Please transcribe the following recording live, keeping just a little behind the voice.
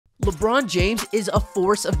LeBron James is a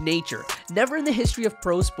force of nature. Never in the history of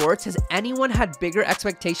pro sports has anyone had bigger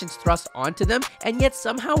expectations thrust onto them and yet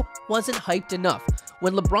somehow wasn't hyped enough.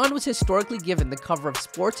 When LeBron was historically given the cover of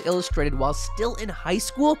Sports Illustrated while still in high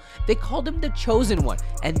school, they called him the chosen one,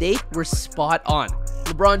 and they were spot on.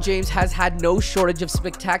 LeBron James has had no shortage of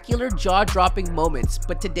spectacular, jaw-dropping moments,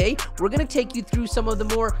 but today we're going to take you through some of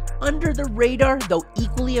the more under-the-radar, though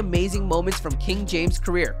equally amazing moments from King James'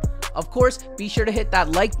 career. Of course, be sure to hit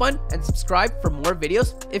that like button and subscribe for more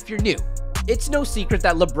videos if you're new. It's no secret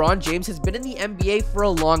that LeBron James has been in the NBA for a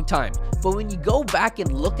long time, but when you go back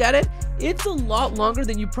and look at it, it's a lot longer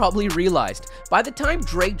than you probably realized. By the time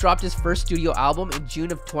Drake dropped his first studio album in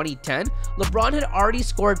June of 2010, LeBron had already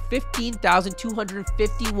scored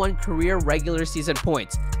 15,251 career regular season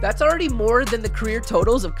points. That's already more than the career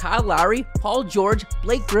totals of Kyle Lowry, Paul George,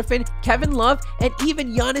 Blake Griffin, Kevin Love, and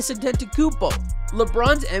even Giannis Antetokounmpo.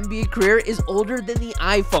 LeBron's NBA career is older than the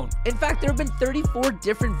iPhone. In fact, there have been 34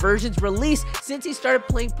 different versions released since he started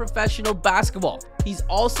playing professional basketball. He's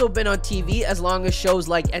also been on TV as long as shows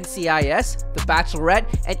like NCIS, The Bachelorette,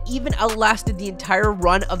 and even outlasted the entire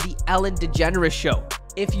run of the Ellen DeGeneres Show.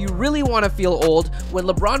 If you really want to feel old, when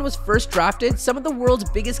LeBron was first drafted, some of the world's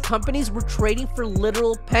biggest companies were trading for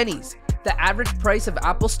literal pennies. The average price of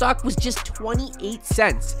Apple stock was just 28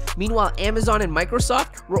 cents. Meanwhile, Amazon and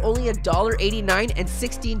Microsoft were only $1.89 and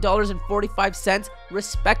 $16.45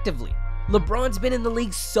 respectively. LeBron's been in the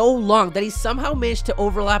league so long that he somehow managed to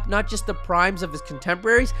overlap not just the primes of his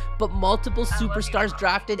contemporaries, but multiple superstars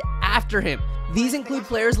drafted after him. These include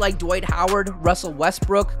players like Dwight Howard, Russell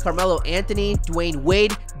Westbrook, Carmelo Anthony, Dwayne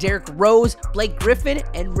Wade, Derrick Rose, Blake Griffin,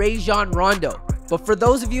 and Rajon Rondo. But for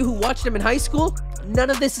those of you who watched him in high school, none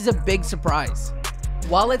of this is a big surprise.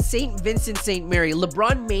 While at St. Vincent St. Mary,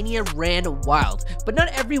 LeBron mania ran wild, but not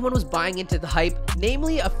everyone was buying into the hype,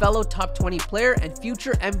 namely a fellow top 20 player and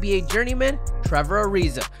future NBA journeyman, Trevor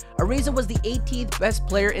Ariza. Ariza was the 18th best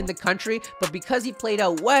player in the country, but because he played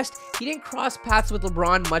out west, he didn't cross paths with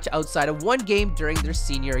LeBron much outside of one game during their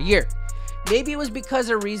senior year. Maybe it was because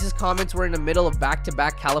Ariza's comments were in the middle of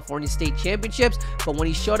back-to-back California State Championships, but when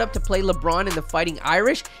he showed up to play LeBron in the Fighting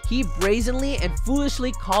Irish, he brazenly and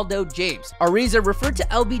foolishly called out James. Ariza referred to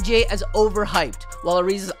LBJ as overhyped, while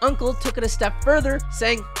Ariza's uncle took it a step further,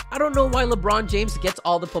 saying, "I don't know why LeBron James gets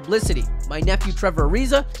all the publicity. My nephew Trevor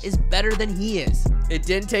Ariza is better than he is." It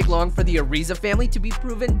didn't take long for the Ariza family to be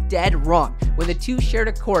proven dead wrong when the two shared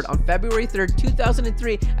a court on February 3rd,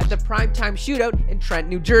 2003 at the primetime shootout in Trent,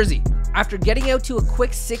 New Jersey. After getting out to a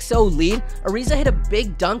quick 6-0 lead, Ariza hit a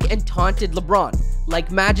big dunk and taunted LeBron.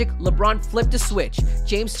 Like magic, LeBron flipped a switch.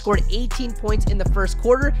 James scored 18 points in the first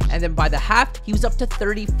quarter, and then by the half, he was up to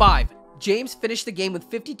 35. James finished the game with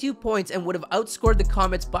 52 points and would have outscored the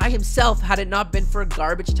Comets by himself had it not been for a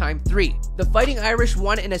garbage time 3. The Fighting Irish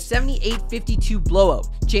won in a 78-52 blowout.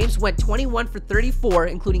 James went 21 for 34,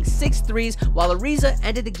 including 6 threes, while Ariza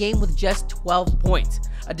ended the game with just 12 points.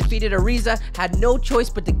 A defeated Ariza had no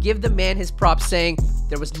choice but to give the man his props, saying,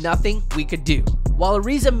 "There was nothing we could do." While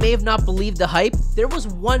Ariza may have not believed the hype, there was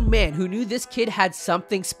one man who knew this kid had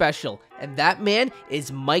something special, and that man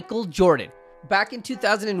is Michael Jordan. Back in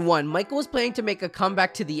 2001, Michael was planning to make a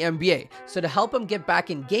comeback to the NBA, so to help him get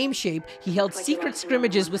back in game shape, he held secret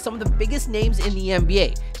scrimmages with some of the biggest names in the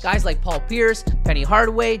NBA. Guys like Paul Pierce, Penny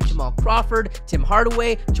Hardaway, Jamal Crawford, Tim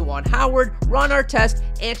Hardaway, Juwan Howard, Ron Artest,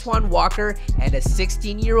 Antoine Walker, and a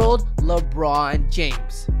 16-year-old LeBron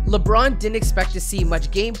James. LeBron didn't expect to see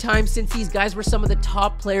much game time since these guys were some of the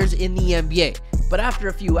top players in the NBA. But after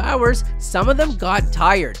a few hours, some of them got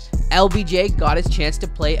tired. LBJ got his chance to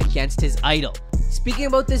play against his idol. Speaking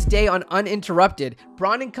about this day on Uninterrupted,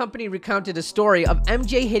 Braun and company recounted a story of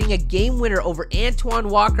MJ hitting a game winner over Antoine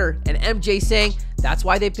Walker and MJ saying, "That's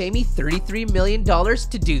why they pay me $33 million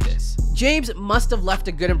to do this." James must have left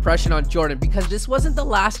a good impression on Jordan because this wasn't the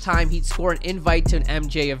last time he'd score an invite to an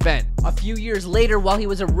MJ event. A few years later, while he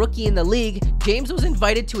was a rookie in the league, James was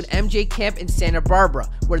invited to an MJ camp in Santa Barbara,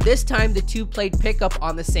 where this time the two played pickup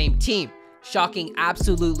on the same team. Shocking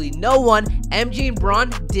absolutely no one, MJ and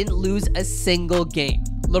Braun didn't lose a single game.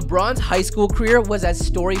 LeBron's high school career was as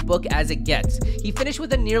storybook as it gets. He finished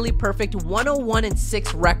with a nearly perfect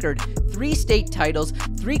 101-6 record, 3 state titles,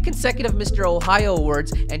 3 consecutive Mr. Ohio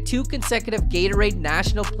awards, and 2 consecutive Gatorade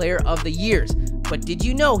National Player of the Years. But did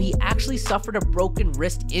you know he actually suffered a broken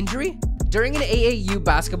wrist injury? During an AAU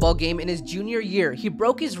basketball game in his junior year, he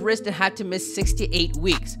broke his wrist and had to miss 6 to 8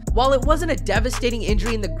 weeks. While it wasn't a devastating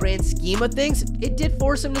injury in the grand scheme of things, it did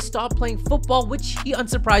force him to stop playing football, which he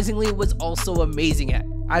unsurprisingly was also amazing at.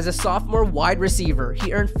 As a sophomore wide receiver,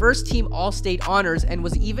 he earned first-team All-State honors and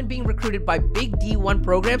was even being recruited by big D1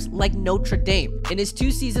 programs like Notre Dame. In his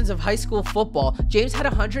 2 seasons of high school football, James had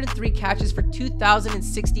 103 catches for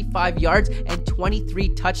 2,065 yards and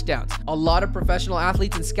 23 touchdowns. A lot of professional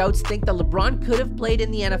athletes and scouts think that LeBron could have played in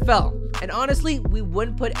the NFL. And honestly, we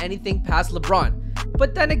wouldn't put anything past LeBron.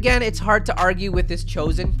 But then again, it's hard to argue with his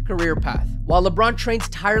chosen career path. While LeBron trains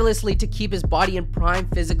tirelessly to keep his body in prime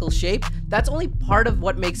physical shape, that's only part of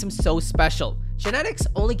what makes him so special. Genetics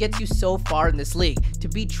only gets you so far in this league. To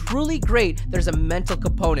be truly great, there's a mental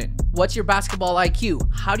component. What's your basketball IQ?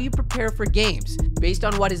 How do you prepare for games? Based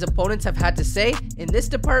on what his opponents have had to say, in this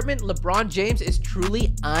department, LeBron James is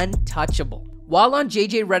truly untouchable. While on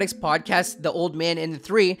JJ Redick's podcast, The Old Man and the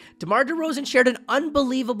Three, DeMar DeRozan shared an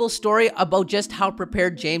unbelievable story about just how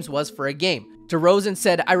prepared James was for a game. DeRozan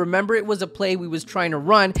said, "I remember it was a play we was trying to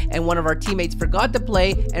run and one of our teammates forgot to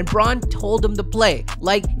play and Bron told him to play.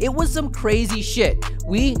 Like, it was some crazy shit.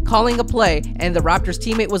 We calling a play and the Raptors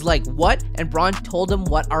teammate was like, what? And Bron told him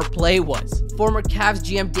what our play was." Former Cavs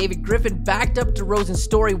GM David Griffin backed up DeRozan's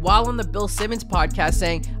story while on the Bill Simmons podcast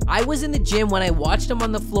saying, "I was in the gym when I watched him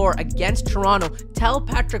on the floor against Toronto tell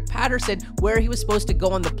Patrick Patterson where he was supposed to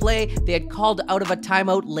go on the play they had called out of a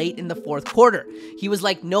timeout late in the 4th quarter. He was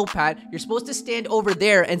like, 'No, Pat, you're supposed to stand over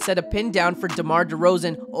there and set a pin down for DeMar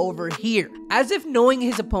DeRozan over here.'" As if knowing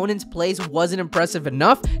his opponent's plays wasn't impressive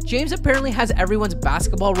enough, James apparently has everyone's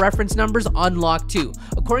basketball reference numbers on lock too.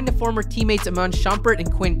 According to former teammates Iman Shumpert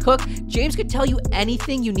and Quinn Cook, James could tell you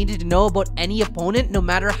anything you needed to know about any opponent, no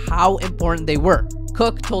matter how important they were.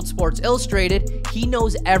 Cook told Sports Illustrated, "He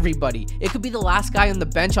knows everybody. It could be the last guy on the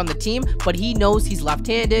bench on the team, but he knows he's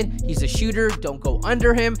left-handed, he's a shooter, don't go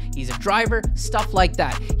under him, he's a driver, stuff like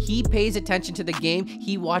that. He pays attention to the game,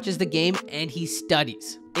 he watches the game, and he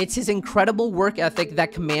studies." It's his incredible work ethic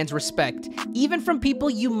that commands respect, even from people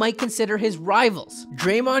you might consider his rivals.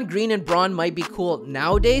 Draymond Green and Bron might be cool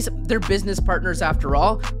nowadays, they're business partners after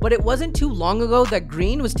all, but it wasn't too long ago that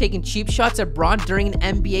Green was taking cheap shots at Bron during an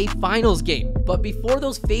NBA Finals game. But before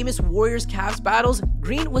those famous Warriors-Cavs battles,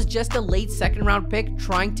 Green was just a late 2nd round pick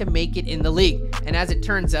trying to make it in the league. And as it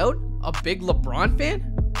turns out, a big LeBron fan?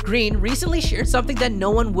 Green recently shared something that no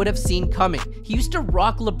one would have seen coming. He used to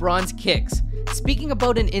rock LeBron's kicks. Speaking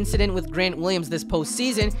about an incident with Grant Williams this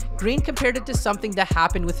postseason, Green compared it to something that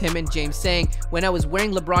happened with him and James, saying, "When I was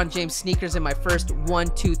wearing LeBron James sneakers in my first 1,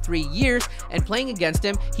 2, 3 years and playing against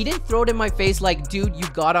him, he didn't throw it in my face like, 'Dude, you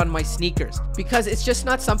got on my sneakers,' because it's just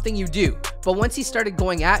not something you do. But once he started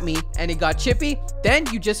going at me and it got chippy, then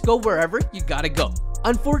you just go wherever you gotta go."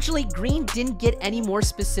 Unfortunately, Green didn't get any more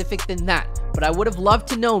specific than that, but I would have loved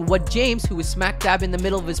to know what James, who was smack dab in the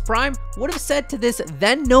middle of his prime, would have said to this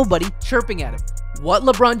then nobody chirping at him. What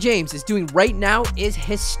LeBron James is doing right now is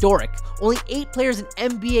historic. Only 8 players in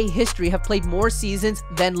NBA history have played more seasons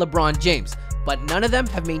than LeBron James, but none of them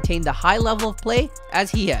have maintained the high level of play as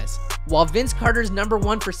he has. While Vince Carter's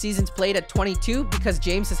 #1 for seasons played at 22 because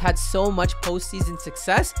James has had so much postseason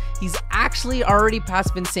success, he's actually already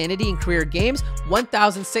passed Vinsanity in career games,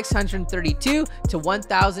 1,632 to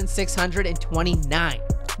 1,629.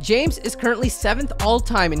 James is currently 7th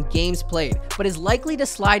all-time in games played, but is likely to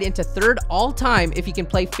slide into 3rd all-time if he can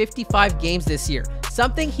play 55 games this year,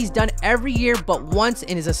 something he's done every year but once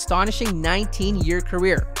in his astonishing 19-year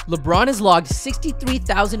career. LeBron has logged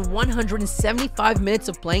 63,175 minutes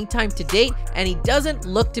of playing time to date, and he doesn't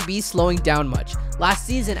look to be slowing down much. Last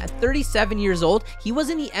season, at 37 years old, he was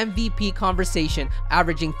in the MVP conversation,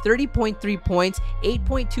 averaging 30.3 points,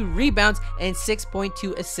 8.2 rebounds, and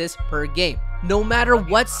 6.2 assists per game. No matter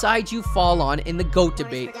what side you fall on in the GOAT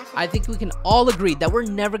debate, I think we can all agree that we're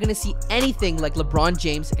never going to see anything like LeBron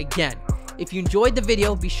James again. If you enjoyed the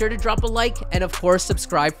video, be sure to drop a like and of course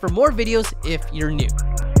subscribe for more videos if you're new.